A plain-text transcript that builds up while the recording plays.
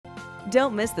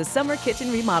Don't miss the summer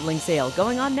kitchen remodeling sale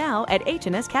going on now at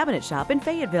H&S Cabinet Shop in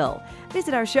Fayetteville.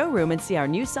 Visit our showroom and see our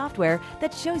new software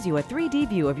that shows you a 3D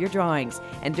view of your drawings.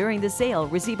 And during the sale,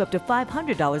 receive up to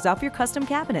 $500 off your custom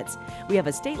cabinets. We have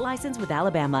a state license with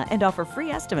Alabama and offer free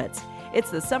estimates.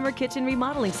 It's the summer kitchen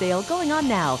remodeling sale going on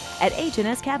now at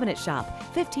H&S Cabinet Shop,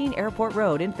 15 Airport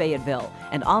Road in Fayetteville,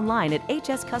 and online at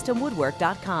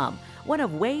hscustomwoodwork.com. One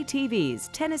of Way TV's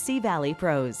Tennessee Valley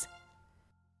pros.